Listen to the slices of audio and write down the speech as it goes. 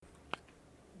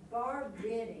Barb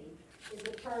Benny is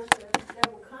a person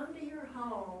that will come to your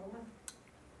home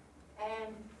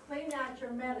and clean out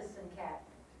your medicine cabinet.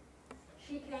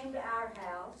 She came to our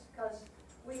house because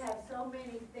we have so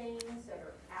many things that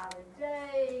are out of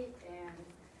date, and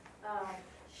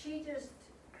she just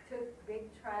took a big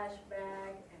trash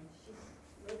bag and she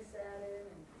looks at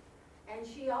it, and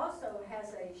she also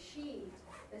has a sheet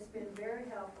that's been very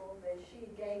helpful that she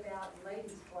gave out in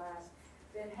ladies class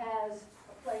that has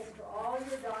a place for all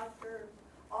your doctor,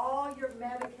 all your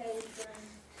medications,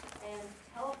 and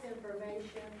health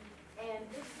information, and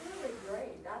it's really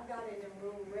great. I've got it in a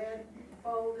little red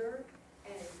folder,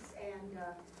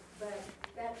 but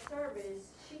that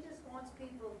service, she just wants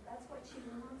people, that's what she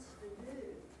wants to do.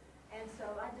 And so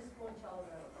I just want y'all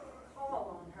to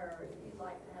call on her if you'd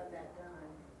like to have that done.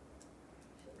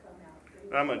 She'll come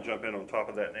out. I'm going to jump in on top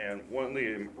of that, Nan. One of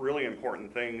the really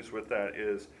important things with that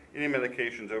is any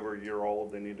medications over a year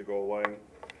old, they need to go away.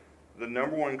 The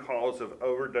number one cause of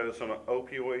overdose on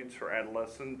opioids for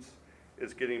adolescents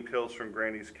is getting pills from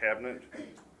Granny's cabinet.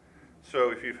 So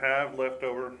if you have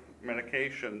leftover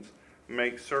medications,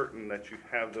 make certain that you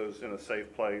have those in a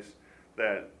safe place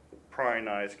that prying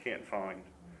eyes can't find.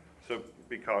 So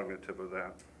be cognitive of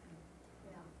that.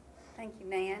 Yeah. Thank you,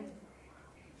 Nan.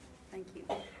 Thank you.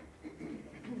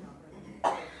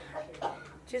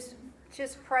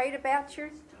 Just prayed about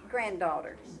your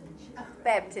granddaughter's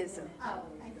baptism.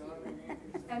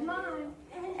 And mine.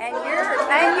 And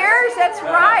yours, that's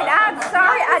right. I'm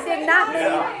sorry, I did not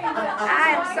mean,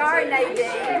 I am sorry,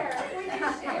 Nadine.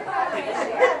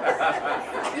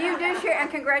 You do share, and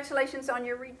congratulations on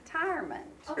your retirement.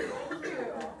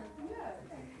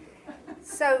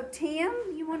 So, Tim,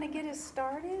 you want to get us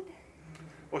started?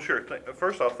 Well, sure.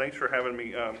 First off, thanks for having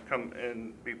me come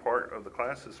and be part of the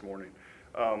class this morning.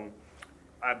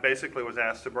 I basically was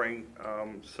asked to bring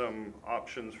some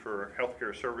options for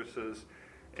healthcare services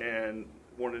and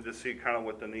wanted to see kind of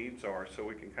what the needs are so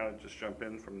we can kind of just jump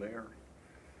in from there.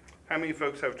 How many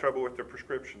folks have trouble with their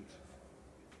prescriptions?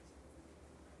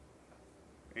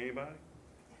 Anybody?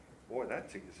 Boy,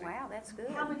 that's easy. Wow, that's good.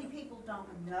 How many people don't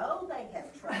know they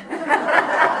have trouble?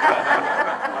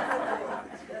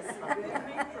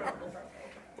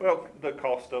 Well, the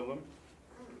cost of them,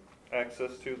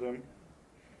 access to them.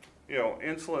 You know,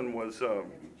 insulin was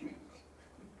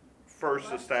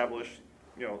first established,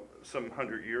 some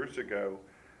 100 years ago,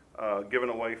 given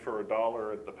away for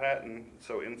 $1 at the patent.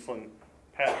 So insulin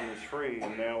patent is free,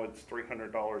 and now it's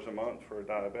 $300 a month for a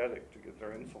diabetic to get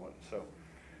their insulin. So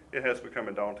it has become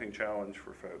a daunting challenge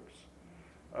for folks.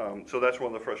 So that's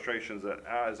one of the frustrations that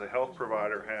I, as a health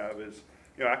provider, have is,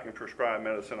 I can prescribe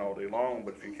medicine all day long,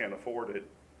 but if you can't afford it,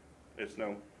 it's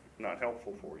not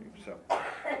helpful for you. So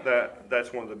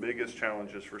that's one of the biggest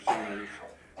challenges for seniors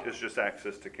is just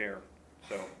access to care.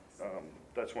 So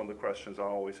that's one of the questions I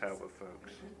always have with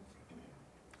folks.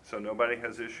 So nobody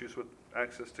has issues with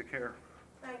access to care.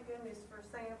 Thank goodness for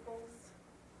samples.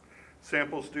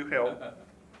 Samples do help.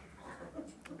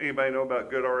 Anybody know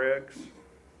about GoodRx?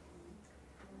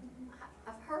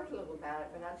 I've heard a little about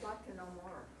it, but I'd like to know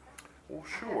more. Well,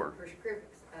 sure.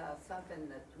 I have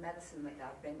something medicine that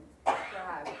I've been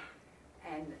prescribed,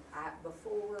 and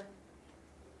before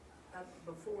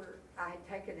I had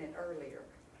taken it earlier,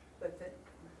 but the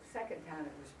second time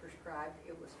it was prescribed,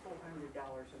 it was $400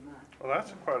 a month. Well,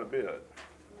 that's quite a bit.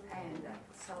 And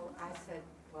so I said,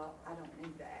 well, I don't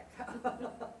need that.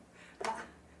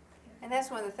 And that's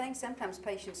one of the things, sometimes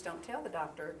patients don't tell the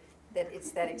doctor that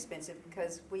it's that expensive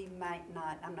because we might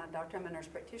not, I'm not a doctor, I'm a nurse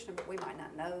practitioner, but we might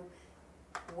not know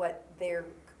what their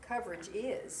coverage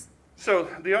is. So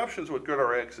the options with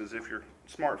GoodRx is if you're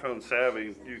smartphone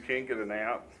savvy, you can get an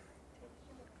app.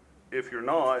 If you're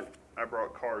not, I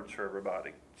brought cards for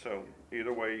everybody. So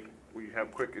either way, we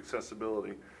have quick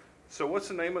accessibility. So what's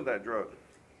the name of that drug?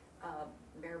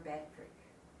 Myrbetriq.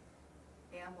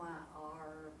 Myrbetriq,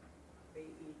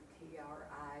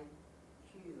 I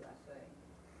say.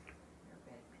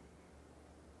 Myrbetriq.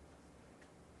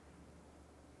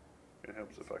 It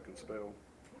helps if I can spell.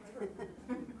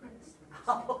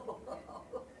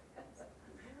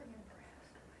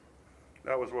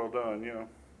 That was well done,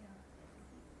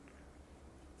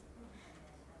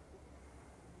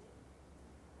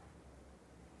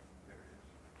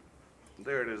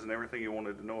 There it is, and everything you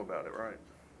wanted to know about it, right?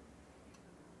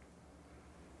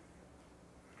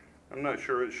 I'm not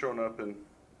sure it's showing up in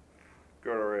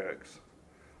GoodRx.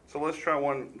 So let's try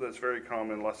one that's very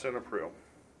common, lisinopril,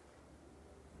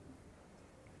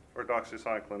 or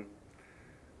doxycycline.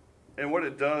 And what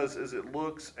it does is it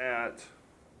looks at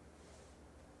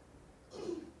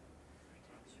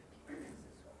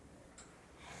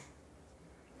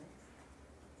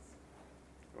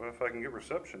well, if I can get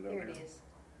reception down Here here. it is.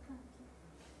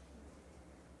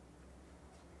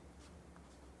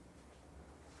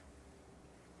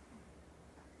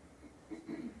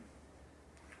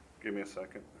 Give me a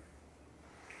second.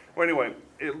 Well, anyway,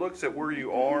 it looks at where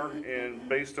you are, and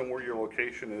based on where your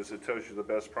location is, it tells you the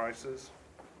best prices.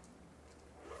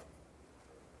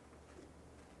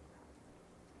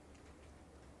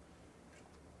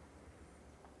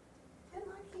 And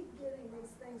I keep getting these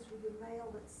things through the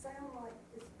mail that sound like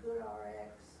it's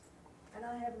GoodRx, and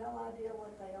I have no idea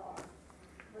what they are.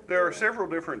 But There are they're- several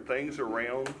different things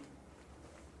around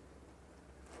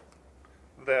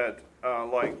that,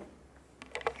 like,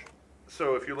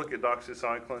 so if you look at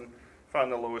doxycycline,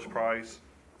 find the lowest price,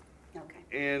 Okay.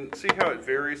 and see how it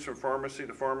varies from pharmacy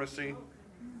to pharmacy.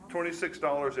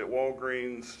 $26 at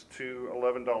Walgreens to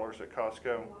 $11 at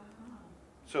Costco.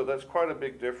 So that's quite a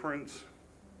big difference.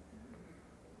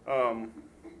 Let's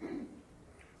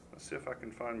see if I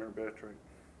can find Myrbetriq.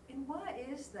 And why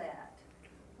is that?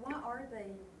 Why are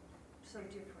they so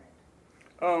different?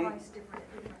 Um, Price different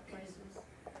at different places?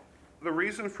 The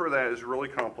reason for that is really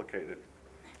complicated.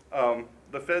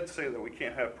 The feds say that we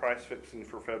can't have price fixing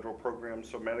for federal programs,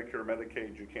 so Medicare,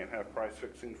 Medicaid, you can't have price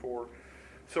fixing for.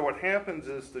 So what happens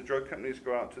is the drug companies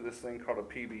go out to this thing called a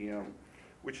PBM,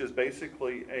 which is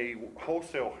basically a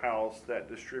wholesale house that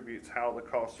distributes how the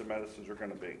cost of medicines are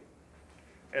going to be.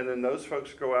 And then those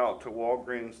folks go out to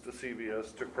Walgreens, to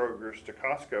CVS, to Kroger's, to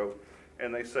Costco,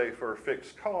 and they say for a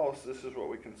fixed cost, this is what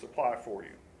we can supply for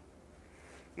you.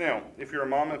 Now, if you're a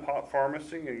mom and pop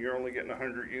pharmacy and you're only getting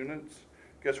 100 units,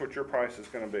 guess what your price is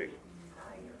going to be?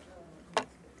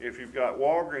 If you've got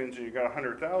Walgreens and you've got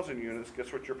 100,000 units,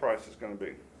 guess what your price is going to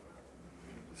be?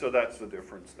 So that's the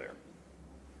difference there.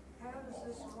 How does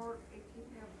this work if you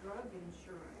have drug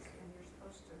insurance and you're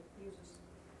supposed to use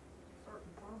a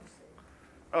certain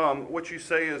pharmacy? What you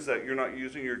say is that you're not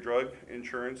using your drug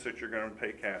insurance, that you're going to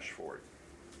pay cash for it.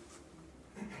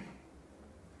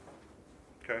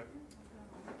 Okay?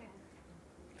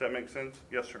 Does that make sense?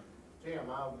 Yes, sir. Jim,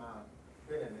 I've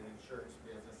been in the insurance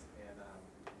business and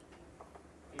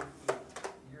 18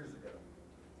 years ago.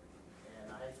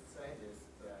 And I hate to say this,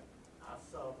 but I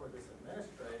saw where this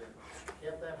administrator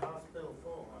kept that hospital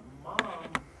full.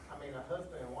 A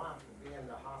husband and wife would be in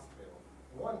the hospital.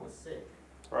 One was sick.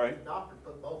 Right. The doctor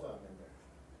put both of them in there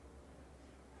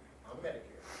on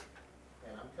Medicare.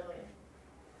 And I'm telling you,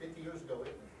 50 years ago,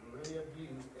 it was really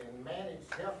abused, and managed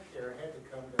healthcare had to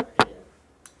come to a head.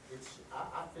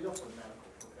 I feel for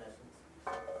medical professions,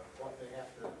 what they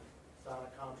have to sign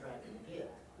a contract and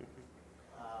get.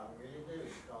 I really do,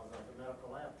 because I'm a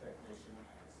medical lab technician,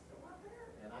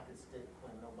 and I could stick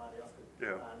when nobody else could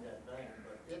Yeah. find that thing.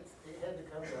 But it had to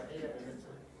come to a head, and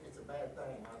it's a bad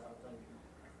thing. I don't think,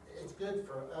 it's good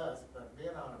for us, but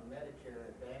being on a Medicare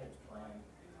Advantage plan,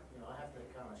 I have to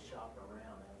kind of shop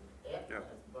around. And Aetna Yeah.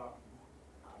 has bought,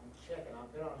 I'm checking,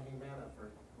 I've been on Humana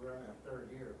we're in our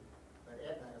third year, but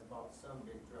Aetna has bought some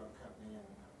big drug company,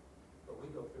 but we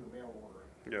go through mail order.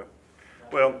 Yeah.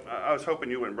 Well, I was hoping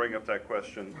you wouldn't bring up that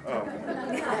question.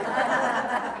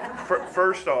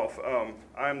 First off,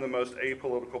 I'm the most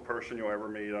apolitical person you'll ever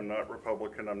meet. I'm not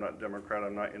Republican, I'm not Democrat,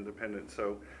 I'm not independent.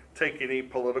 So take any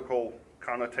political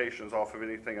connotations off of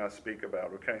anything I speak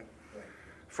about, okay?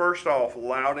 First off,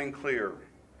 loud and clear,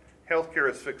 healthcare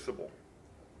is fixable.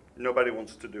 Nobody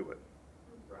wants to do it.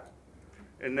 Right.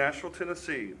 In Nashville,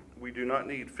 Tennessee, we do not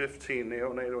need 15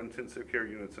 neonatal intensive care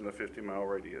units in a 50-mile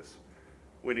radius.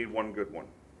 We need one good one.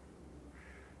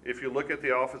 If you look at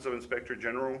the Office of Inspector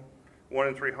General, 1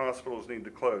 in 3 hospitals need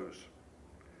to close.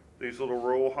 These little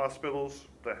rural hospitals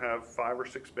that have 5 or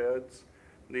 6 beds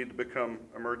need to become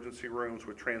emergency rooms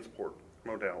with transport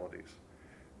modalities.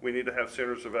 We need to have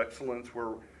centers of excellence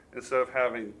where instead of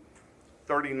having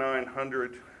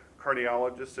 3,900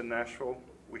 cardiologists in Nashville,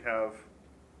 we have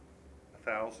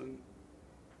 1,000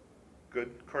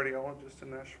 good cardiologists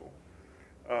in Nashville.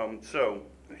 So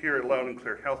here at Loud and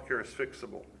Clear, healthcare is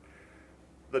fixable.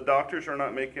 The doctors are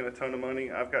not making a ton of money.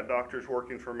 I've got doctors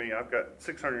working for me. I've got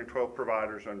 612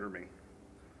 providers under me.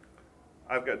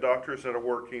 I've got doctors that are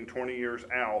working 20 years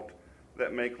out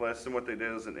that make less than what they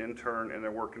did as an intern, and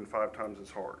they're working 5 times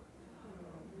as hard.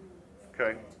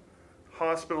 Okay?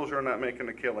 Hospitals are not making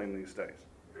a killing these days.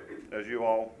 As you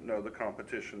all know, the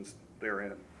competitions they're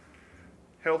in.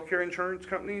 Healthcare insurance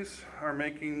companies are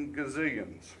making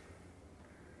gazillions.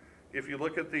 If you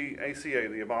look at the ACA,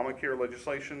 the Obamacare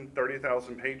legislation,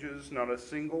 30,000 pages, not a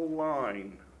single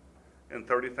line in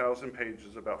 30,000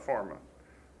 pages about pharma.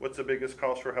 What's the biggest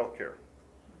cost for healthcare?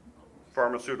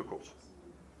 Pharmaceuticals.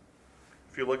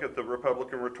 If you look at the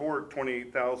Republican retort,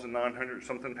 28,900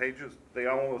 something pages, they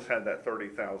almost had that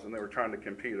 30,000. They were trying to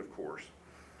compete, of course.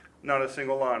 Not a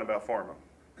single line about pharma.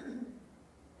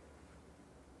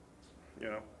 You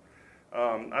know,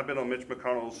 I've been on Mitch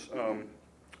McConnell's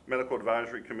medical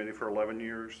advisory committee for 11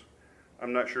 years.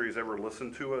 I'm not sure he's ever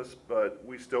listened to us, but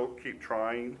we still keep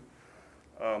trying.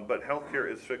 But healthcare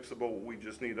is fixable. We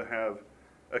just need to have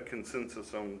a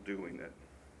consensus on doing it.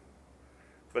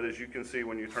 But as you can see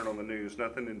when you turn on the news,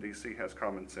 nothing in DC has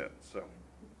common sense. So,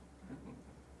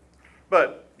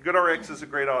 but GoodRx is a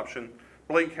great option.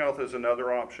 Blink Health is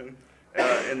another option.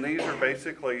 And these are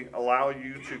basically allow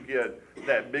you to get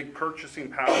that big purchasing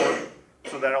power,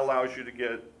 so that allows you to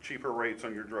get cheaper rates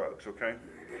on your drugs, okay?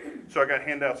 So I got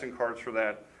handouts and cards for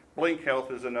that. Blink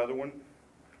Health is another one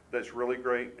that's really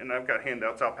great, and I've got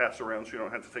handouts I'll pass around so you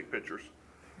don't have to take pictures.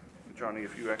 Johnny,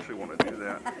 if you actually want to do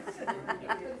that.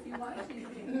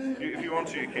 If you want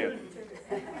to, you can.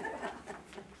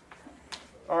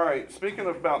 All right, speaking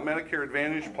about Medicare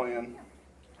Advantage plan,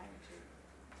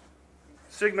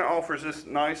 Cigna offers this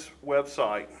nice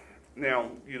website. Now,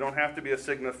 you don't have to be a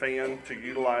Cigna fan to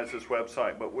utilize this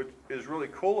website, but what is really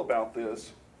cool about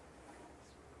this,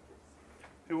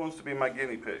 who wants to be my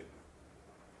guinea pig?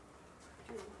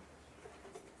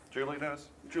 Julie does?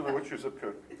 Julie, what's your zip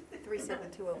code?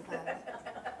 37205.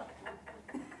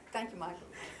 Thank you, Michael.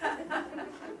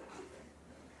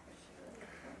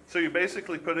 So you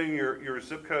basically put in your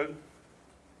zip code.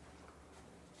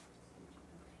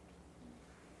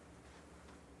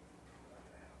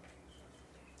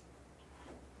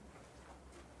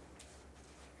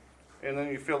 And then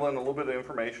you fill in a little bit of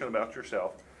information about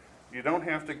yourself. You don't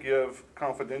have to give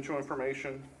confidential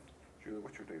information. Julie,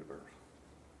 what's your date of birth?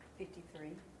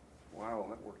 53. Wow,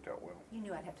 that worked out well. You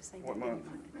knew I'd have to say that. What month?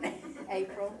 didn't you?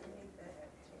 April.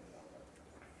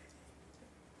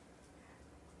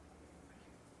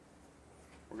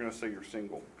 We're going to say you're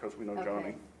single because we know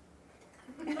Johnny.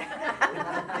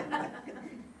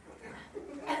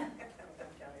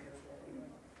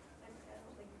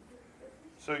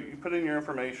 So you put in your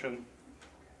information.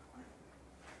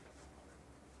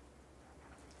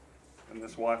 And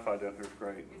this Wi-Fi down here is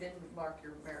great. You didn't mark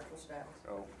your marital status.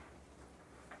 Oh,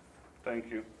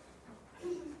 thank you.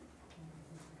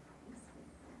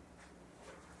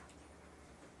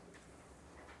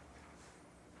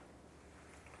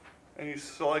 And you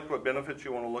select what benefits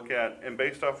you want to look at, and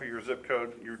based off of your zip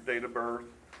code, your date of birth,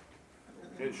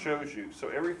 it shows you. So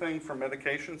everything from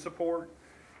medication support,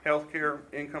 healthcare,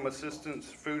 income assistance,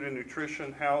 food and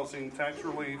nutrition, housing, tax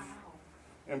relief,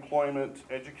 employment,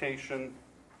 education,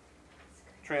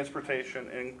 transportation,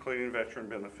 including veteran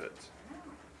benefits.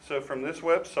 So from this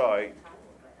website,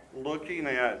 looking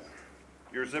at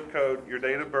your zip code, your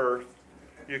date of birth,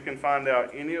 you can find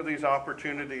out any of these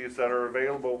opportunities that are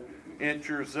available at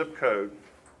your zip code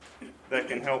that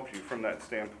can help you from that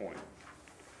standpoint,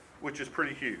 which is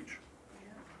pretty huge.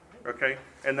 Okay?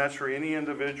 And that's for any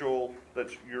individual that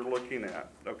you're looking at.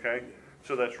 Okay?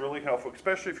 So that's really helpful,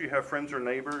 especially if you have friends or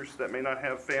neighbors that may not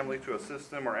have family to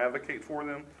assist them or advocate for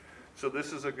them. So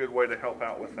this is a good way to help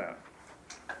out with that.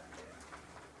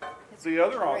 The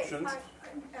other Great. options,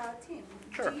 Tim,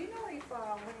 Sure. do you know if,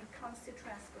 when it comes to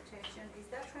transportation, is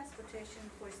that transportation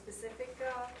for specific,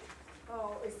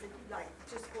 or is it like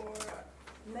just for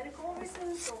medical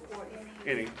reasons or for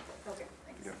any? any. Okay,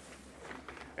 thanks. Yeah.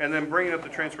 And then bringing up the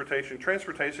transportation.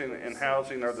 Transportation and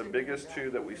housing are the biggest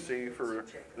two that we see for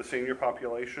the senior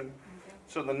population.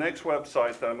 So the next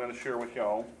website that I'm going to share with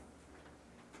y'all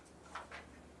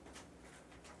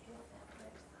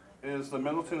is the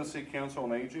Middle Tennessee Council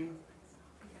on Aging.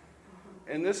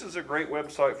 And this is a great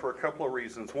website for a couple of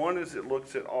reasons. One is it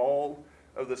looks at all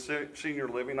of the senior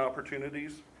living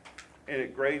opportunities and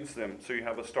it grades them, so you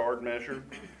have a starred measure.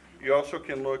 You also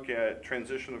can look at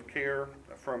transition of care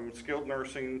from skilled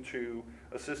nursing to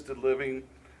assisted living,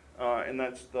 and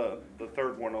that's the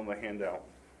third one on the handout.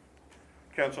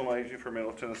 Council on Aging for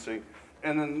Middle Tennessee.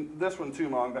 And then this one too,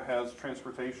 Magda, has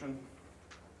transportation.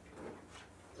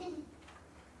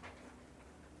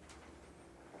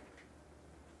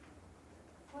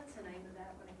 What's the name of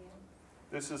that one again?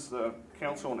 This is the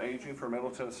Council on Aging for Middle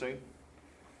Tennessee.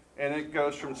 And it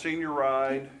goes from senior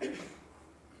ride,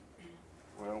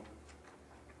 well,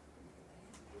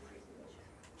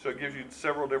 so it gives you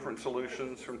several different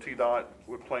solutions from TDOT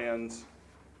with plans,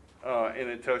 and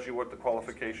it tells you what the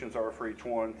qualifications are for each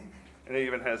one. And it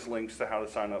even has links to how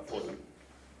to sign up for them.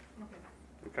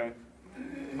 Okay?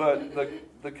 But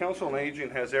the Council on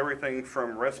Aging has everything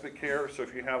from respite care, so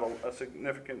if you have a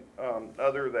significant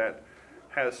other that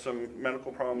has some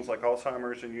medical problems like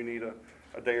Alzheimer's and you need a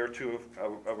day or two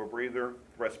of a breather,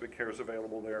 respite care is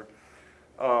available there.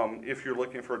 If you're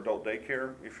looking for adult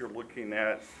daycare, if you're looking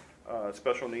at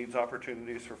special needs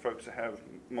opportunities for folks that have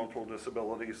multiple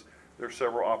disabilities, there's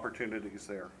several opportunities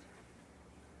there.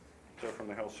 So from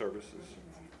the health services.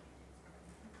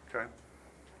 Okay?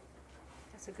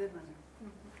 That's a good one.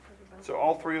 So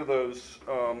all three of those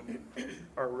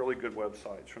are really good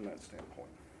websites from that standpoint.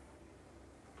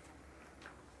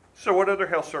 So what other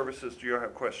health services do you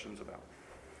have questions about?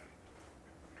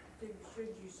 Should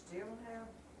you still have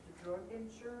the drug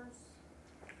insurance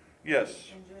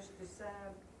Yes. and just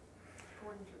decide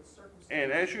according to the circumstances?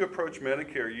 And as you approach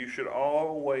Medicare, you should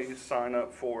always sign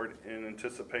up for it in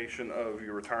anticipation of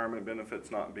your retirement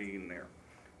benefits not being there.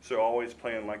 So always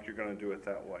plan like you're going to do it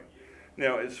that way.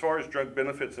 Now, as far as drug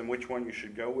benefits and which one you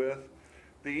should go with,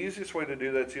 the easiest way to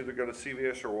do that is either go to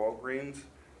CVS or Walgreens,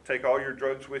 take all your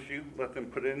drugs with you, let them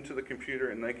put it into the computer,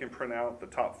 and they can print out the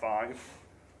top 5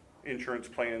 insurance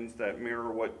plans that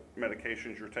mirror what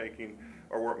medications you're taking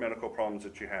or what medical problems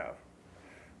that you have.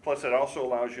 Plus, it also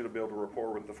allows you to build a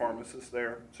rapport with the pharmacist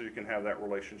there, so you can have that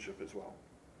relationship as well,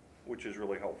 which is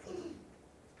really helpful.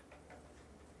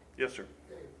 Yes, sir.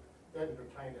 It doesn't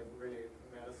pertain to really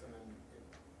medicine and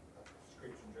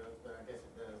prescription drugs, but I guess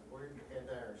it does. We had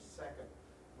our second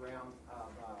round of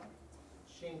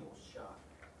shingles shot.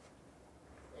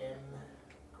 And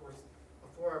of course,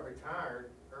 before I retired,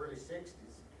 early 60s,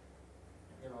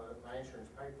 you know, my insurance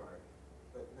paid for it.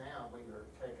 But now we are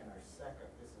taking our second,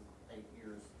 this is 8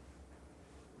 years,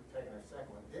 we're taking our second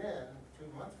one. Then, 2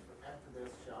 months after this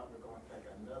shot, we're going to take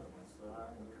another one. So I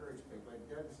encourage people, it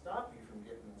doesn't stop you from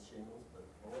getting the shingles, but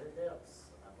boy, it helps,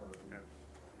 I've heard. Yeah.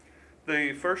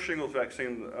 The first shingles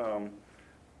vaccine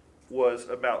was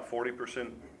about 40%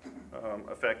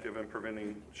 effective in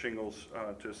preventing shingles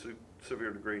to a severe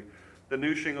degree. The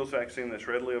new shingles vaccine that's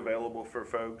readily available for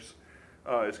folks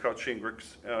is called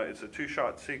Shingrix. It's a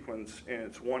 2-shot sequence, and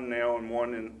it's 1 now and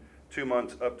 1 in 2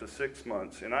 months up to 6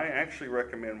 months. And I actually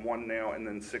recommend 1 now and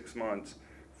then 6 months.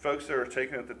 Folks that are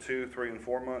taking it to 2, 3, and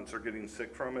 4 months are getting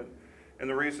sick from it. And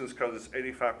the reason is because it's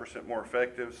 85% more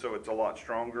effective, so it's a lot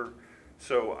stronger.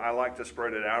 So I like to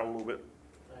spread it out a little bit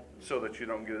so that you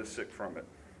don't get as sick from it.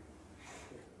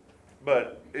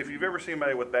 But if you've ever seen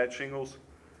anybody with bad shingles,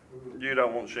 you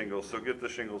don't want shingles, so get the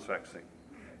shingles vaccine.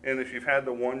 And if you've had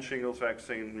the one shingles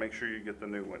vaccine, make sure you get the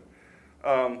new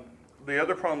one. The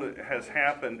other problem that has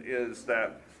happened is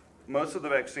that most of the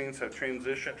vaccines have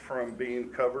transitioned from being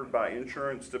covered by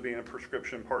insurance to being a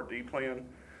prescription Part D plan.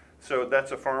 So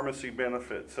that's a pharmacy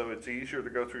benefit. So it's easier to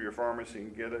go through your pharmacy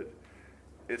and get it.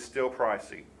 It's still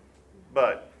pricey.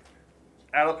 But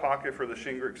out of pocket for the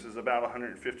Shingrix is about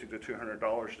 $150 to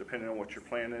 $200, depending on what your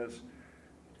plan is.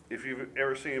 If you've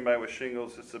ever seen anybody with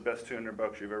shingles, it's the best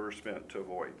 $200 you've ever spent to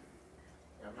avoid.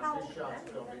 Yeah, my 2 shots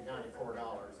is gonna be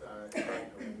 $94.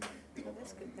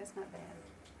 That's good, that's not bad.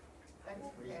 I've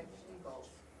had shingles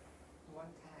one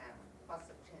time. What's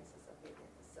the chances of getting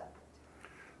the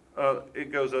second?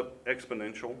 It goes up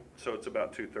exponential, so it's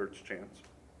about 2/3 chance.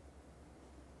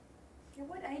 At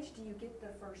what age do you get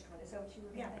the first one? Is that what you were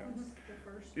going to ask, the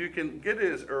first? You can get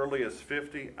it as early as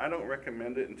 50. I don't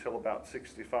recommend it until about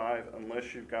 65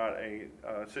 unless you've got a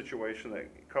situation that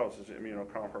causes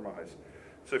immunocompromise.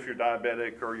 So if you're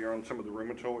diabetic or you're on some of the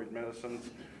rheumatoid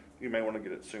medicines, you may want to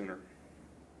get it sooner.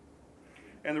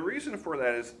 And the reason for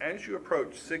that is as you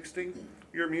approach 60,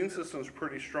 your immune system's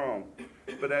pretty strong.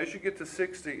 But as you get to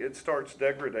 60, it starts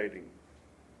degrading.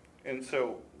 And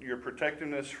so your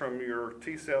protectiveness from your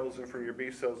T cells and from your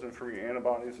B cells and from your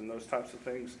antibodies and those types of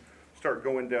things start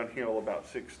going downhill about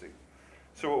 60.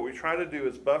 So what we try to do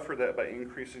is buffer that by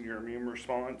increasing your immune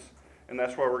response. And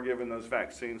that's why we're giving those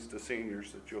vaccines to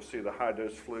seniors, that you'll see the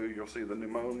high-dose flu, you'll see the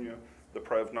pneumonia, the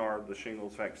Prevnar, the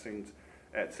shingles vaccines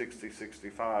at 60,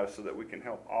 65, so that we can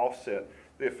help offset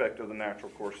the effect of the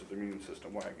natural course of the immune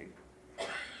system wagging. Yeah,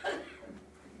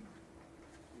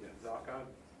 Doc,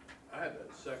 I had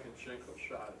that second shingles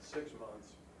shot at 6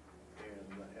 months,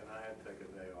 and I had to take a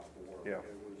day off of work. Yeah,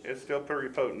 It was, it's still pretty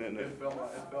potent, isn't it? it felt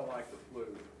like the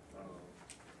flu.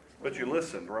 But you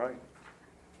listened, right?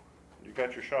 You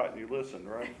got your shot and you listened,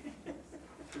 right?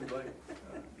 Too late.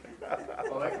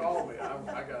 Well, they called me.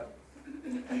 I got it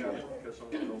because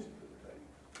someone else did the day.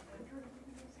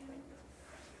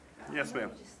 Yes,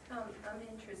 ma'am. I'm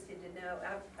interested to know,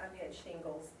 I've had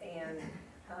shingles, and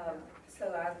so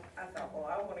I thought, well,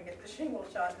 I want to get the shingle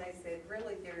shot, and they said,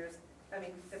 really,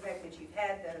 the fact that you've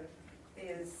had them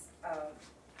is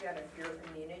kind of your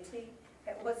immunity.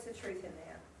 What's the truth in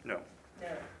that? No.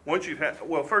 No. Once you've had,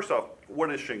 well, first off, what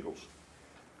is shingles?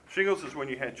 Shingles is when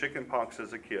you had chicken pox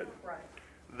as a kid. Right.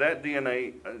 that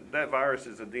DNA, that virus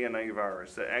is a DNA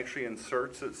virus that actually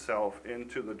inserts itself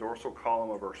into the dorsal column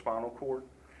of our spinal cord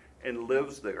and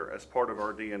lives there as part of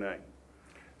our DNA.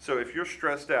 So if you're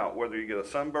stressed out, whether you get a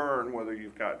sunburn, whether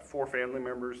you've got 4 family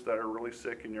members that are really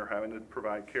sick and you're having to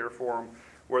provide care for them,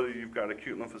 whether you've got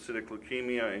acute lymphocytic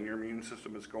leukemia and your immune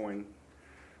system is going,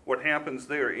 what happens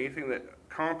there, anything that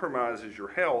compromises your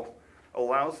health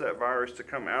allows that virus to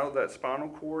come out of that spinal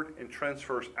cord and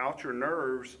transfers out your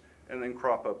nerves and then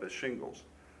crop up as shingles.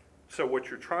 So what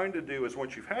you're trying to do is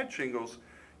once you've had shingles,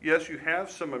 yes, you have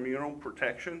some immune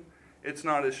protection. It's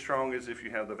not as strong as if you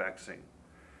have the vaccine.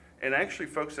 And actually,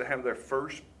 folks that have their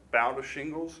first bout of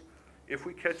shingles, if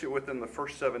we catch it within the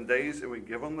first 7 days and we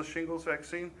give them the shingles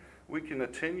vaccine, we can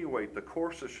attenuate the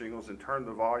course of shingles and turn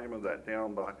the volume of that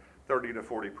down by 30 to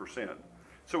 40%.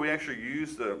 So we actually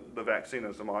use the vaccine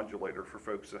as a modulator for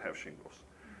folks that have shingles.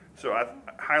 So I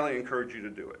highly encourage you to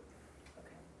do it.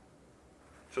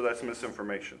 So that's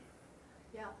misinformation.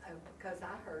 Yeah, because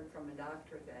I heard from a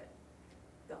doctor that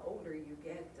the older you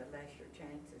get, the less your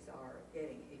chances are of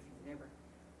getting it if you've never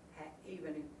had,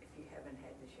 even if you haven't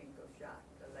had the shingles shot,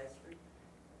 the less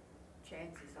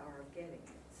chances are of getting it.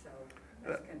 So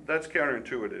that's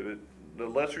counterintuitive. The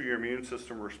lesser your immune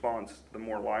system responds, the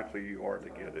more likely you are to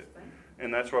get it.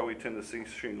 And that's why we tend to see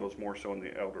shingles more so in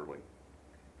the elderly.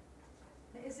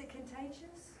 Is it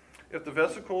contagious? If the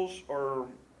vesicles are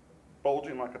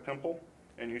bulging like a pimple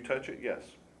and you touch it,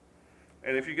 yes.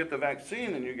 And if you get the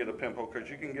vaccine and you get a pimple, because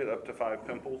you can get up to 5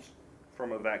 pimples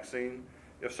from a vaccine,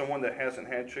 if someone that hasn't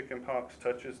had chickenpox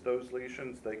touches those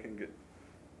lesions, they can get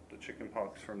the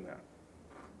chickenpox from that.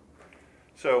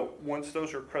 So once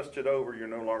those are crusted over, you're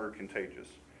no longer contagious.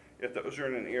 If those are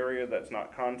in an area that's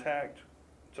not contact,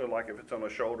 so like if it's on the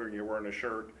shoulder and you're wearing a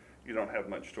shirt, you don't have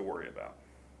much to worry about.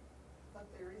 But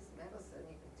there is medicine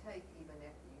you can take even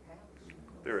after you have the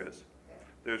shingles. There is. Yeah.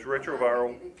 There's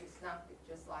retroviral. It just knocked it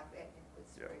just like that and it would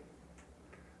spread.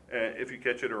 And if you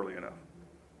catch it early enough.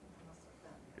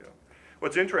 Yeah.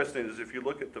 What's interesting is if you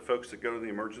look at the folks that go to the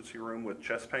emergency room with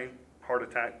chest pain, heart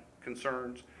attack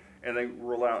concerns, and they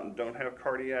rule out and don't have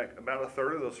cardiac, about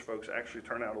 1/3 of those folks actually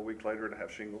turn out a week later to have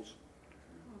shingles.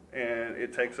 And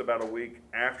it takes about a week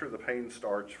after the pain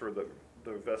starts for the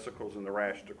vesicles and the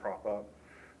rash to crop up.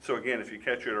 So again, if you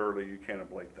catch it early, you can't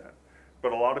ablate that.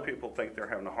 But a lot of people think they're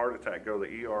having a heart attack, go to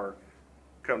the ER,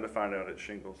 come to find out it's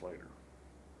shingles later.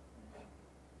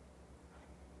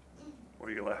 What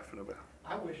are you laughing about?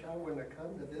 I wish I wouldn't have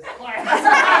come to this class.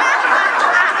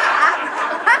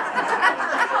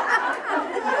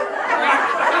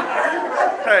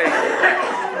 Hey,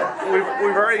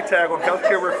 we've already tackled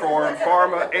healthcare reform,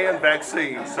 pharma, and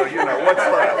vaccines, so you know, what's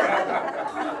left?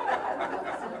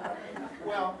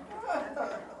 Well,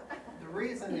 the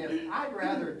reason is I'd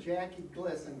rather Jackie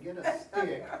Gleason get a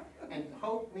stick and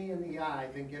poke me in the eye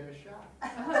than get a shot.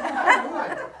 I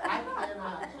would. I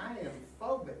cannot. I am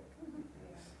phobic.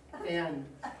 And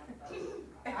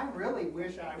I really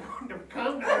wish I wouldn't have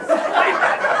come to this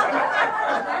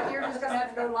class. You're just gonna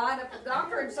have to go line up the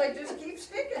doctor and say, just keep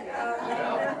sticking it.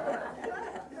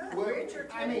 Well,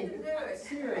 I mean,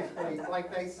 seriously,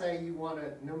 like they say, you want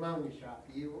a pneumonia shot,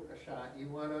 you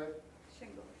want a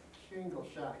shingle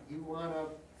shot, you want a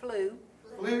Flu.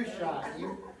 flu shot,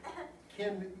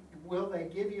 will they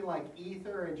give you like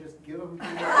ether and just give them to you?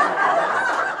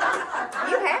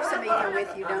 You have some ether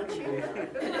with you, don't you? If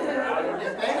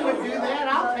they would do that,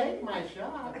 I'll take my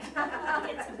shot.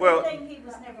 It's a Well- good thing he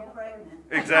was never pregnant.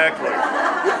 Exactly.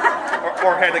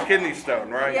 Or had a kidney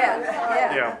stone, right?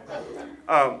 Yeah.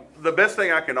 The best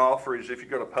thing I can offer is if you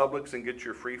go to Publix and get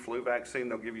your free flu vaccine,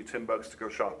 they'll give you $10 to go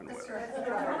shopping with. Well,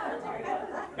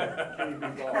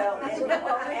 and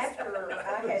after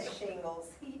I had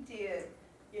shingles, he did,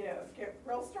 get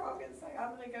real strong and say,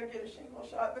 I'm gonna go get a shingle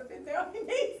shot, but then now he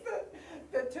needs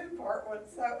the 2-part one,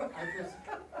 so.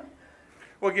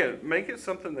 Well, again, make it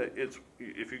something that if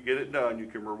you get it done, you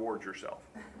can reward yourself.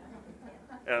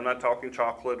 And I'm not talking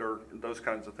chocolate or those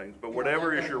kinds of things, but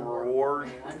whatever is your reward,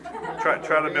 try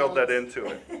to build that into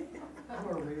it. I'm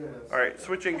a realist. All right,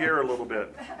 switching gear a little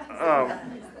bit.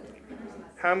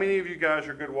 How many of you guys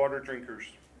are good water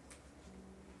drinkers?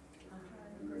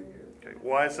 Okay,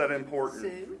 why is that important?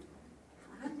 Sue?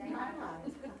 We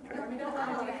don't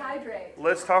want to dehydrate.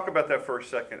 Let's talk about that for a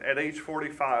second. At age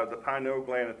 45, the pineal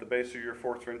gland at the base of your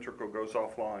fourth ventricle goes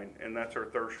offline, and that's our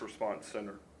thirst response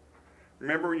center.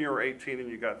 Remember when you were 18 and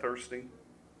you got thirsty?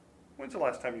 When's the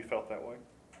last time you felt that way?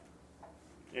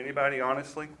 Anybody,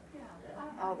 honestly?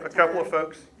 All the A couple of time.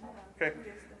 folks? Okay.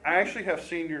 I actually have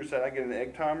seniors that I get an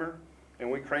egg timer, and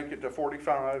we crank it to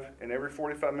 45, and every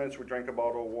 45 minutes we drink a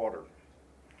bottle of water.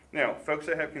 Now, folks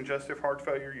that have congestive heart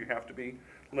failure, you have to be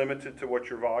limited to what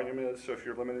your volume is. So if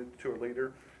you're limited to a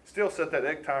liter, still set that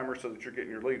egg timer so that you're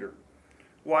getting your liter.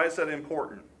 Why is that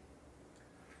important?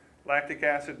 Lactic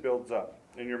acid builds up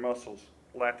in your muscles.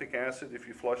 Lactic acid, if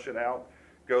you flush it out,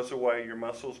 goes away. Your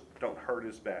muscles don't hurt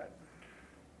as bad.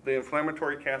 The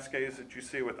inflammatory cascades that you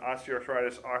see with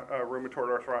osteoarthritis, rheumatoid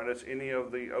arthritis, any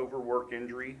of the overwork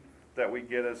injury that we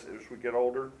get as we get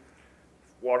older,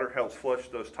 water helps flush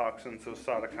those toxins, those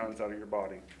cytokines out of your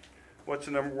body. What's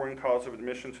the number one cause of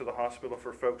admission to the hospital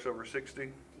for folks over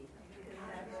 60?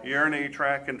 Urinary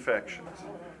tract infections.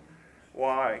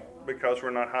 Why? Because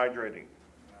we're not hydrating.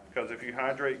 Because if you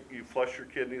hydrate, you flush your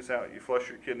kidneys out. You flush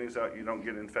your kidneys out, you don't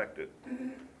get infected.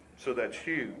 So that's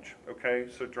huge, okay?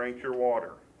 So drink your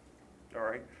water, all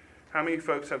right? How many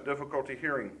folks have difficulty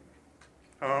hearing?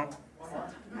 Huh?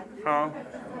 Huh?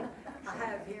 I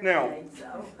have Now, hearing aids,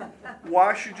 so.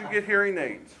 Why should you get hearing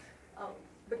aids? Oh,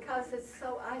 because it's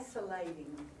so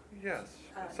isolating. Yes,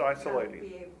 it's Not to isolating.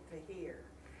 be able to hear.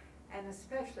 And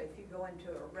especially if you go into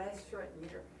a restaurant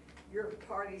and your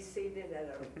party's seated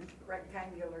at a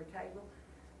rectangular table.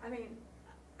 I mean,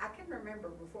 I can remember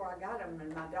before I got them,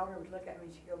 and my daughter would look at me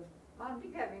and she goes, "Mom, do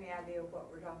you have any idea what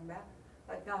we're talking about?"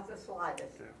 Like, not the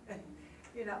slightest. Yeah.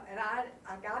 You know, and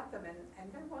I got them,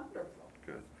 and they're wonderful.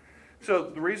 Good. So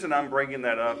the reason I'm bringing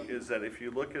that up is that if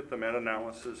you look at the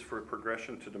meta-analysis for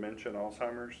progression to dementia and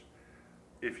Alzheimer's,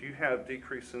 if you have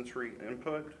decreased sensory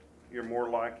input, you're more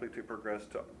likely to progress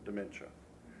to dementia.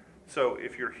 So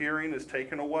if your hearing is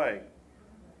taken away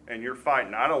and you're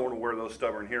fighting, I don't want to wear those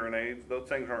stubborn hearing aids, those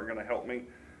things aren't going to help me.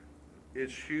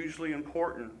 It's hugely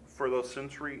important for those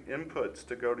sensory inputs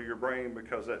to go to your brain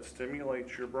because that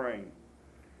stimulates your brain.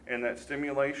 And that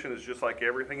stimulation is just like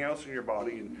everything else in your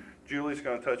body. And Julie's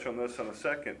going to touch on this in a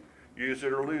second. Use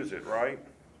it or lose it, right?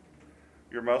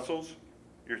 Your muscles,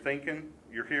 your thinking,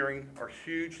 your hearing are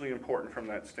hugely important from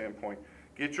that standpoint.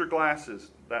 Get your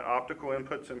glasses. That optical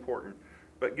input's important.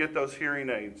 But get those hearing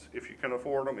aids if you can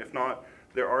afford them. If not,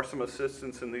 there are some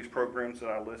assistance in these programs that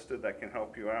I listed that can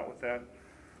help you out with that.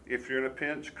 If you're in a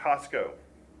pinch, Costco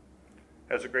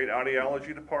has a great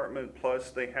audiology department,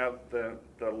 plus they have the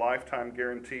lifetime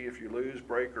guarantee. If you lose,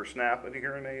 break, or snap a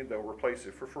hearing aid, they'll replace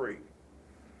it for free.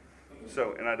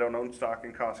 So, and I don't own stock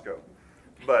in Costco,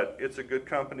 but it's a good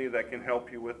company that can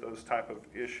help you with those type of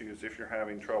issues if you're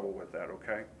having trouble with that,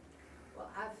 okay? Well,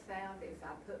 I've found if I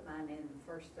put mine in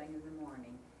the first thing in the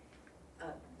morning,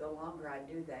 the longer I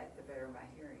do that, the better my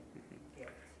hearing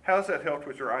gets. How's that helped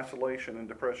with your isolation and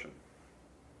depression?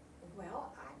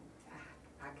 Well,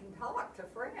 I can talk to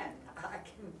friends.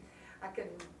 I can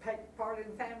take part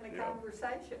in family Yeah.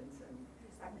 conversations,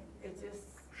 and it just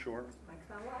Sure. makes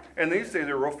my life. And these days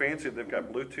they're real fancy. They've got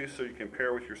Bluetooth so you can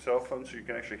pair with your cell phone so you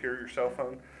can actually hear your cell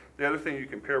phone. The other thing, you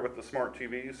can pair with the smart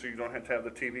TVs so you don't have to have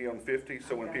the TV on 50,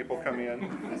 so when people come in,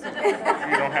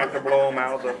 you don't have to blow them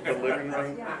out of the living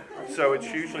room. So it's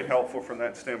hugely helpful from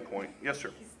that standpoint. Yes,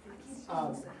 sir.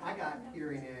 I got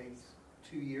hearing aids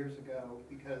 2 years ago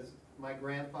because my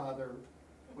grandfather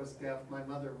was deaf, my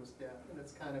mother was deaf, and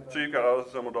it's kind of a... So you've got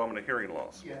autosomal dominant hearing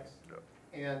loss. Yes.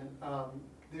 Yeah. And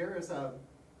there is a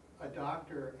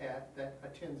doctor that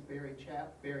attends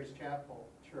Barry's Chapel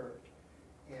Church,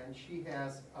 and she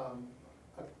has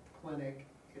a clinic.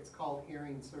 It's called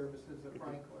Hearing Services of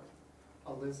Franklin.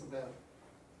 Elizabeth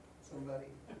somebody.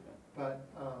 But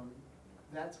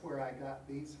that's where I got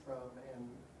these from, and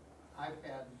I've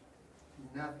had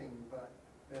nothing but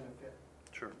benefit.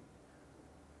 Sure.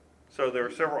 So there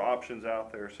are several options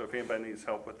out there. So if anybody needs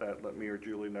help with that, let me or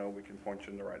Julie know. We can point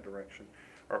you in the right direction.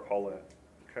 Or Paulette.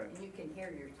 Okay. And you can hear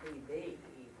your TV even.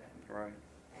 Right.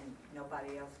 And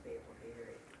nobody else be able to hear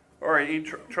it. All right. Any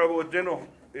trouble with dental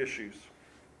issues?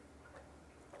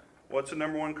 What's the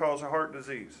number one cause of heart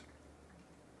disease?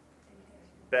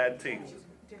 Bad teeth.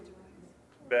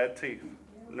 Bad teeth.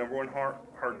 Number one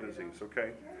heart disease.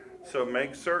 Okay. So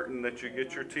make certain that you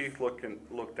get your teeth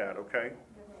looked at. Okay.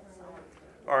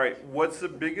 All right. What's the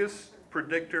biggest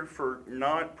predictor for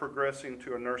not progressing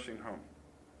to a nursing home?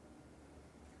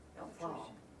 Don't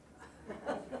fall.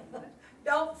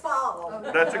 Don't fall.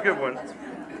 That's a good one.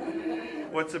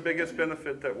 What's the biggest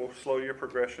benefit that will slow your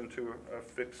progression to a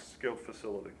fixed skilled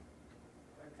facility?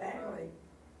 Family.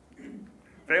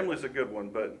 Family's a good one,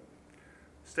 but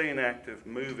staying active,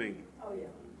 moving, Oh, yeah,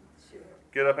 sure.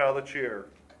 get up out of the chair,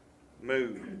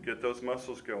 move, get those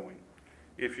muscles going.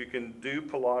 If you can do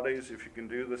Pilates, if you can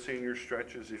do the senior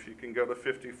stretches, if you can go to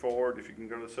 50 forward, if you can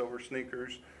go to Silver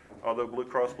Sneakers, although Blue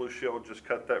Cross Blue Shield just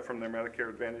cut that from their Medicare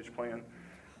Advantage plan,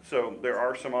 So there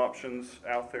are some options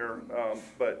out there,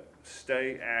 but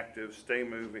stay active, stay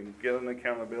moving. Get an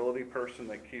accountability person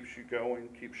that keeps you going,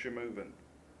 keeps you moving.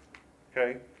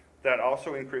 Okay? That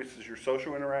also increases your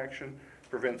social interaction,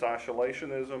 prevents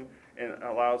isolationism, and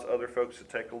allows other folks to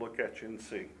take a look at you and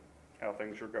see how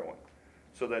things are going.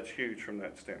 So that's huge from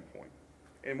that standpoint.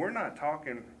 And we're not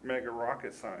talking mega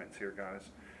rocket science here, guys.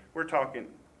 We're talking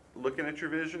looking at your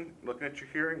vision, looking at your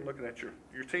hearing, looking at your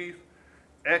teeth,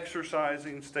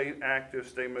 exercising, stay active,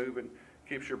 stay moving,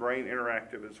 keeps your brain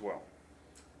interactive as well.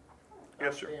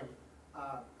 Yes, sir. Sam,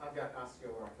 I've got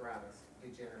osteoarthritis,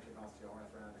 degenerative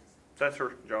osteoarthritis. That's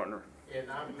her genre.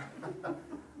 And I'm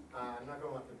not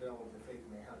gonna let the devil defeat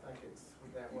me, I think it's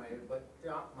that way, but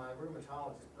my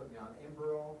rheumatologist put me on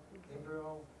Enbrel,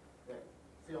 that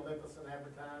Phil Mickelson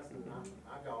advertised, and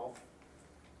I golf.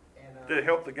 And, Did it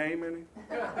help the game any?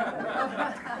 I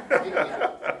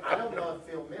don't know if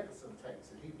Phil Mickelson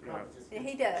takes it, he probably just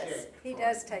He gets a does, check he for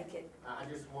does it. take it, I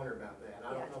just wonder about that,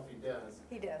 I Yeah. don't know if he does.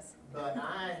 he does. But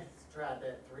I tried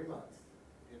that 3 months,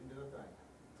 didn't do a thing.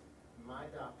 My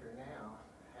doctor now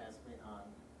has me on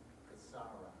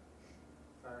Casara,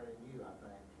 better than you, I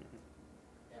think.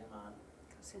 And my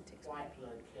white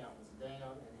blood count was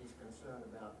down, and he's concerned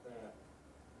about that.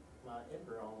 My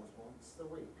Enbrel was once a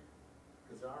week.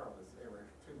 Casara was every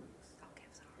 2 weeks.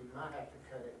 He might have to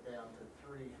cut it down to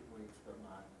 3 weeks, but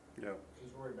Yeah.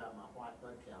 he's worried about my white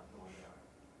blood count going down.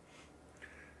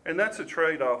 And that's a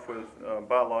trade-off with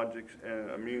biologics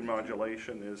and immune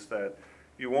modulation, is that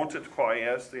you want it to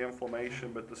quiesce the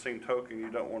inflammation, but at the same token, you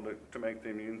don't want it to make the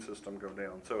immune system go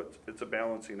down. So it's a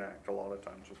balancing act a lot of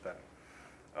times with that.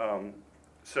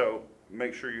 So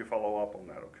make sure you follow up on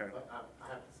that, okay? But I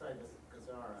have to say this,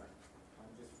 Casara, I'm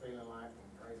just feeling like,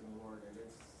 and praising the Lord, that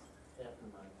it's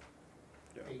helping my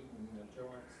Yeah. feet and the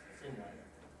joints, seem like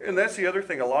it. And that's the other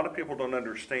thing a lot of people don't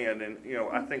understand, and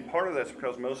I think part of that's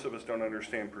because most of us don't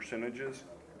understand percentages.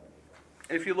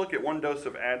 If you look at one dose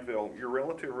of Advil, your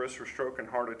relative risk for stroke and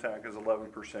heart attack is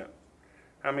 11%.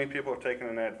 How many people have taken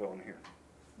an Advil in here?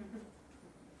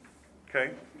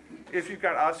 Okay? If you've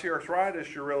got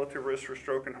osteoarthritis, your relative risk for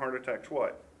stroke and heart attack is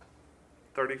what?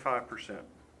 35%.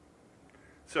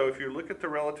 So if you look at the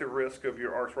relative risk of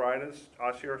your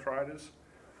osteoarthritis,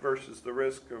 versus the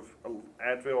risk of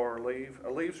Advil or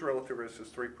Aleve's relative risk is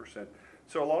 3%.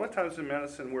 So a lot of times in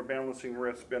medicine, we're balancing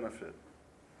risk-benefit.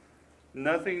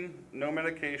 Nothing, no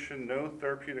medication, no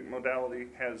therapeutic modality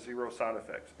has zero side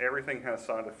effects. Everything has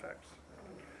side effects.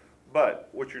 But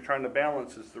what you're trying to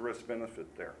balance is the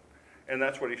risk-benefit there. And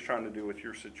that's what he's trying to do with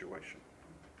your situation.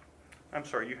 I'm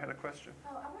sorry, you had a question?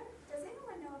 Oh, I wonder, does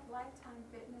anyone know if Lifetime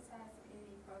Fitness has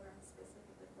any programs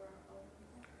specifically for older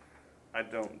people? I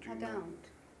don't. Do I you know? don't,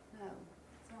 no.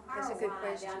 That's a good ROI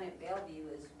question. down at Bellevue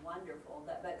is wonderful,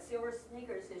 but Silver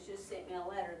Sneakers has just sent me a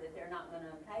letter that they're not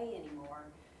gonna pay anymore.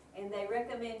 And they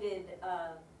recommended,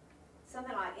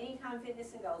 something like Anytime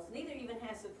Fitness and Goals, neither even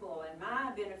has a pool, and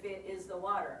my benefit is the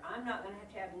water. I'm not gonna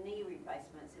have to have knee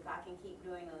replacements if I can keep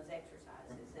doing those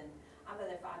exercises, and I go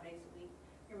there 5 days a week.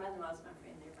 Your mother-in-law's my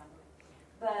friend there, by the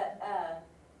way.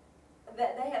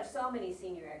 But they have so many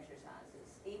senior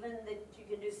exercises, even that you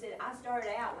can do sit. I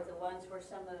started out with the ones where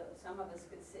some of us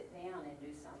could sit down and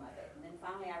do some of it, and then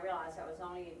finally I realized I was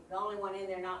the only one in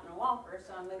there not in a walker,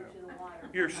 so I moved to the water.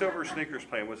 Your Silver Sneakers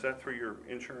plan, was that through your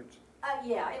insurance?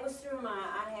 Yeah, it was through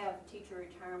I have teacher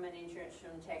retirement insurance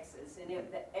from Texas, and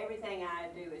everything I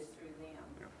do is through them.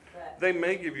 But, They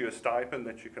may give you a stipend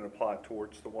that you can apply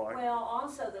towards the Y. well,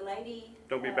 also the lady.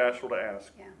 Don't be bashful to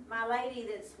ask. Yeah. My lady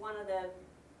that's one of the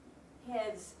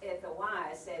heads at the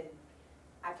Y said,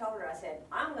 I told her, I said,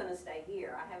 I'm gonna stay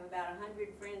here. I have about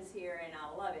 100 friends here and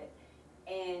I love it.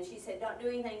 And she said, don't do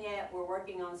anything yet, we're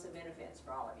working on some benefits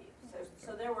for all of you.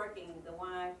 So they're working, the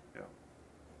Y Yeah.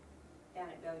 down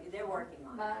at Bellevue, they're working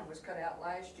on it. Mine was cut out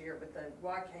last year, but the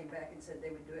Y came back and said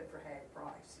they would do it for half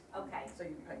price. Okay. So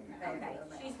you can pay half Okay, of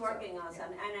the amount. she's working on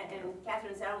something, and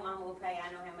Catherine said, oh, Mama will pay,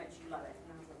 I know how much you love it.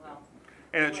 And I was like, well.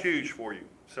 And it's huge for you,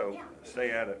 so Yeah.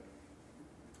 stay at it.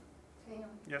 Tim,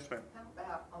 Yes, ma'am. how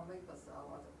about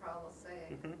omeprazole or the Prilosec?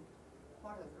 Mhm.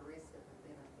 What are the risks and the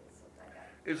benefits of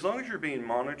that? As long as you're being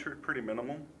monitored, pretty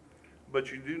minimal,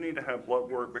 but you do need to have blood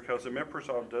work because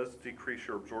omeprazole does decrease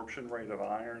your absorption rate of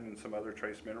iron and some other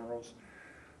trace minerals.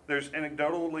 There's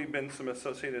anecdotally been some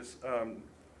associated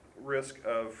risk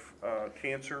of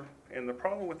cancer, and the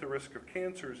problem with the risk of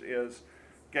cancers is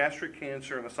gastric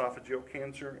cancer and esophageal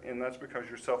cancer, and that's because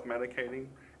you're self-medicating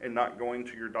and not going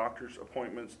to your doctor's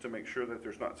appointments to make sure that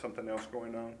there's not something else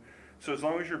going on. So as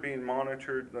long as you're being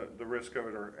monitored, the risk of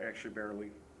it are actually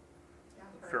barely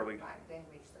fairly, Might damage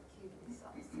the kidneys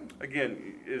also.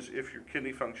 again, is if your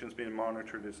kidney function's being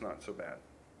monitored, it's not so bad.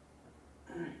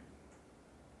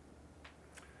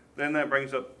 Then that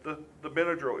brings up the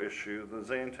Benadryl issue, the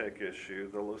Zantac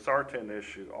issue, the Losartan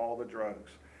issue, all the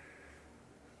drugs.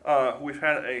 We've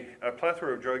had a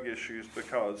plethora of drug issues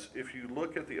because if you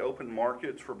look at the open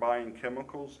markets for buying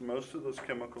chemicals, most of those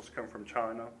chemicals come from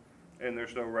China, and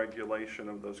there's no regulation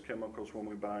of those chemicals when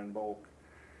we buy in bulk.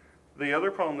 The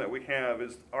other problem that we have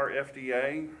is our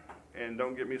FDA, and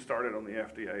don't get me started on the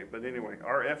FDA, but anyway,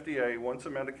 our FDA, once a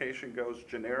medication goes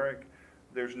generic,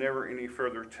 there's never any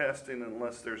further testing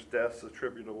unless there's deaths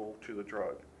attributable to the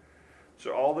drug.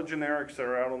 So all the generics that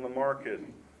are out on the market,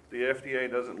 the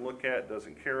FDA doesn't look at,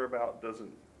 doesn't care about,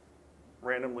 doesn't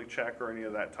randomly check or any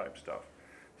of that type stuff.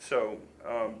 So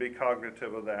be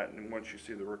cognitive of that and once you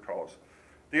see the recalls.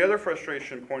 The other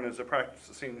frustration point as a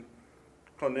practicing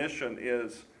clinician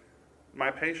is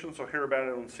my patients will hear about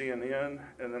it on CNN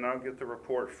and then I'll get the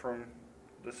report from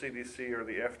the CDC or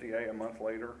the FDA a month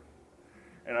later.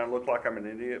 And I look like I'm an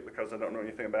idiot because I don't know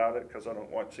anything about it because I don't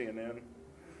watch CNN.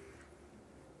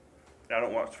 I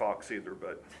don't watch Fox either,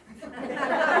 but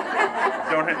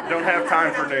don't have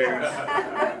time for news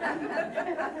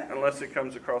unless it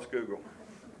comes across Google.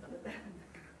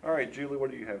 All right, Julie,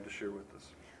 what do you have to share with us?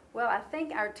 Well, I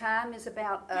think our time is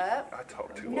about up. I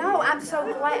talked too long. No, I'm so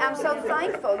glad, I'm so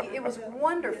thankful. It was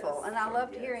wonderful, and I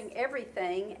loved hearing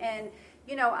everything. And,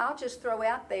 you know, I'll just throw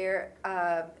out there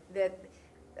that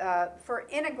for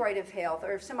integrative health,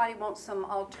 or if somebody wants some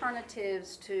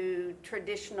alternatives to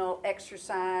traditional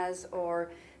exercise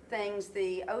or things,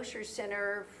 the Osher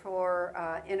Center for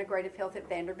Integrative Health at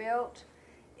Vanderbilt,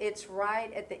 it's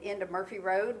right at the end of Murphy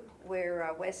Road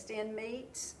where West End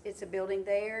meets. It's a building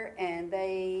there, and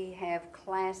they have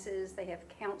classes, they have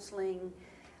counseling.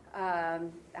 I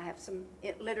have some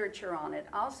literature on it.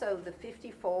 Also, the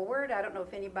 50 Forward, I don't know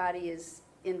if anybody is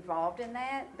involved in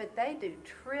that, but they do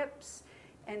trips.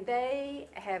 And they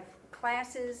have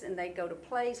classes and they go to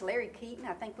plays. Larry Keaton,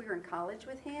 I think we were in college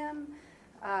with him.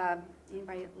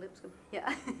 Anybody at Lipscomb? Yeah.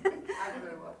 I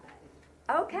grew up.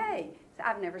 Okay. So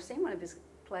I've never seen one of his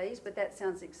plays, but that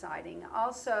sounds exciting.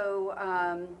 Also,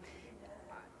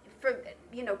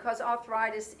 because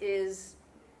arthritis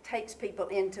takes people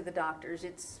into the doctors.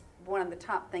 It's one of the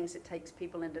top things that takes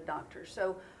people into doctors.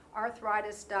 So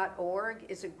arthritis.org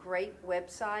is a great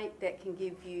website that can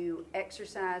give you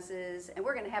exercises, and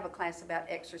we're going to have a class about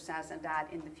exercise and diet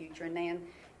in the future, and Nan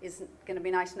is going to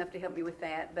be nice enough to help me with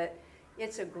that, but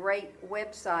it's a great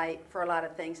website for a lot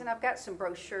of things, and I've got some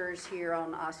brochures here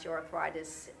on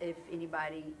osteoarthritis if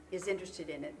anybody is interested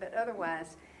in it, but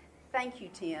otherwise, thank you,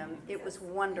 Tim. It was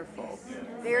wonderful.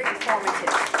 Very informative.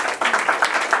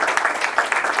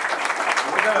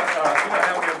 We're going to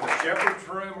have in the shepherd's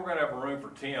room. We're going to have a room for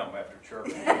Tim after church.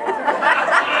 Tim,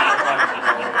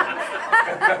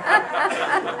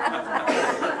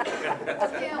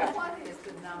 what is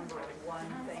the number one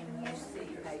thing you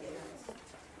see patients?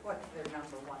 What's their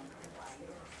number one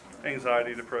complaint?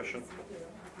 Anxiety, depression.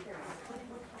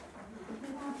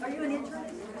 Are you an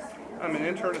internist? I'm an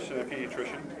internist and a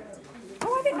pediatrician.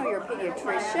 Oh, I didn't know you were a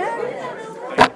pediatrician.